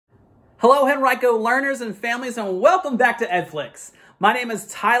Hello, Henrico learners and families, and welcome back to EdFlix. My name is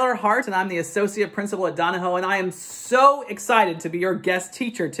Tyler Hart, and I'm the Associate Principal at Donahoe, and I am so excited to be your guest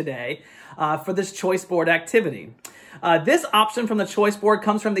teacher today for this Choice Board activity. This option from the Choice Board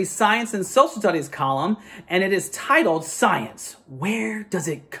comes from the Science and Social Studies column, and it is titled, Science, Where Does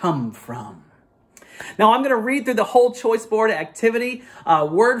It Come From? Now, I'm going to read through the whole Choice Board activity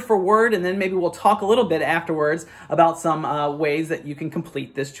word for word, and then maybe we'll talk a little bit afterwards about some ways that you can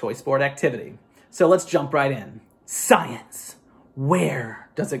complete this Choice Board activity. So let's jump right in. Science. Where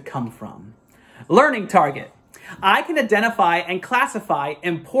does it come from? Learning target. I can identify and classify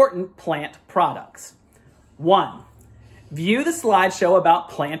important plant products. 1. View the slideshow about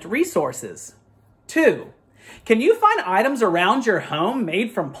plant resources. 2. Can you find items around your home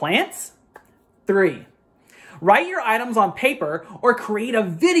made from plants? 3. Write your items on paper or create a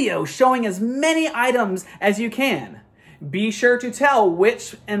video showing as many items as you can. Be sure to tell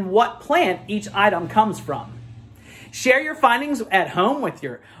which and what plant each item comes from. Share your findings at home with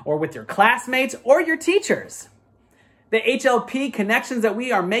your classmates or your teachers. The HLP connections that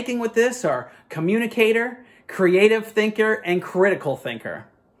we are making with this are communicator, creative thinker, and critical thinker.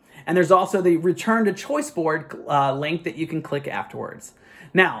 And there's also the Return to Choice Board link that you can click afterwards.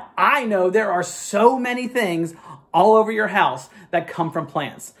 Now, I know there are so many things all over your house that come from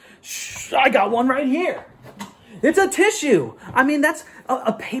plants. Shh, I got one right here. It's a tissue. I mean, that's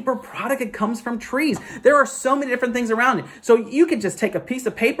a paper product that comes from trees. There are so many different things around it. So you can just take a piece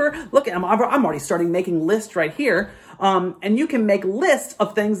of paper. Look, I'm already starting making lists right here. And you can make lists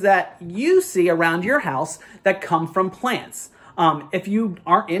of things that you see around your house that come from plants. If you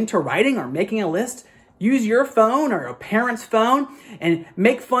aren't into writing or making a list, use your phone or a parent's phone and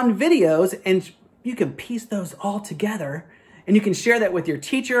make fun videos, and you can piece those all together. And you can share that with your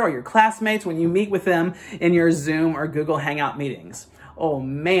teacher or your classmates when you meet with them in your Zoom or Google Hangout meetings. Oh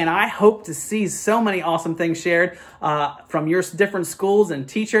man, I hope to see so many awesome things shared from your different schools and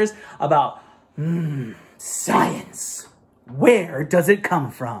teachers about science. Where does it come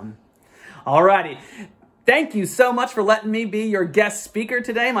from? Alrighty. Thank you so much for letting me be your guest speaker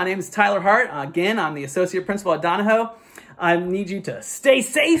today. My name is Tyler Hart. Again, I'm the Associate Principal at Donahoe. I need you to stay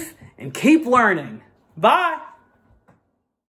safe and keep learning. Bye.